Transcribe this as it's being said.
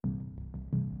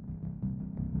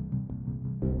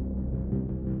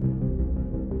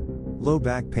Low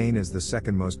back pain is the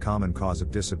second most common cause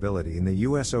of disability in the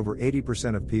US. Over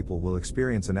 80% of people will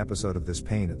experience an episode of this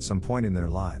pain at some point in their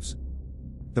lives.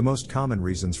 The most common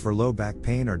reasons for low back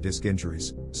pain are disc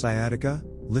injuries, sciatica,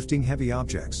 lifting heavy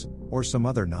objects, or some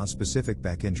other non-specific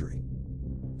back injury.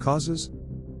 Causes: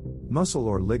 muscle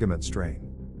or ligament strain.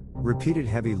 Repeated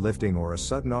heavy lifting or a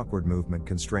sudden awkward movement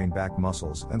can strain back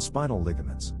muscles and spinal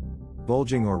ligaments.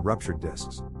 Bulging or ruptured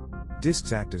discs.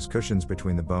 Discs act as cushions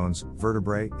between the bones,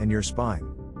 vertebrae, and your spine.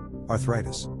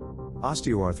 Arthritis.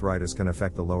 Osteoarthritis can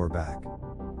affect the lower back.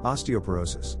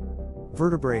 Osteoporosis.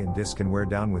 Vertebrae and discs can wear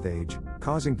down with age,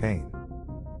 causing pain.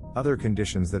 Other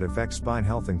conditions that affect spine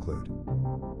health include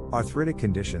arthritic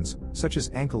conditions, such as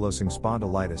ankylosing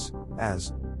spondylitis,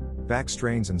 as back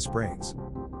strains and sprains.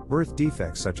 Birth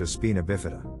defects such as spina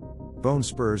bifida. Bone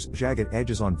spurs, jagged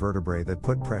edges on vertebrae that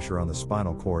put pressure on the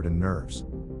spinal cord and nerves.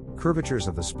 Curvatures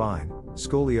of the spine,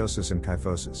 scoliosis and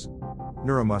kyphosis.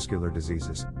 Neuromuscular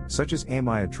diseases, such as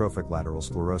amyotrophic lateral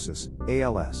sclerosis,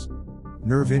 ALS.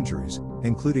 Nerve injuries,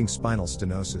 including spinal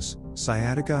stenosis,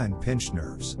 sciatica and pinched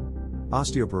nerves.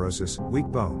 Osteoporosis, weak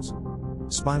bones.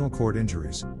 Spinal cord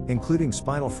injuries, including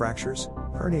spinal fractures,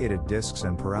 herniated discs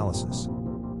and paralysis.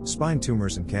 Spine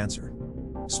tumors and cancer.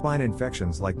 Spine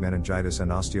infections like meningitis and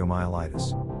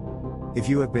osteomyelitis. If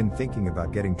you have been thinking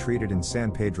about getting treated in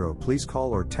San Pedro, please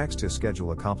call or text to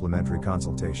schedule a complimentary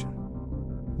consultation.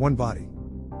 One body,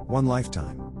 one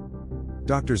lifetime.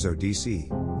 Doctors ODC,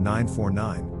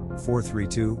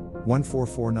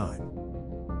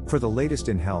 949-432-1449. For the latest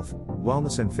in health,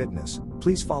 wellness and fitness,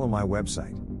 please follow my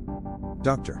website,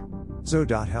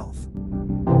 drzo.health.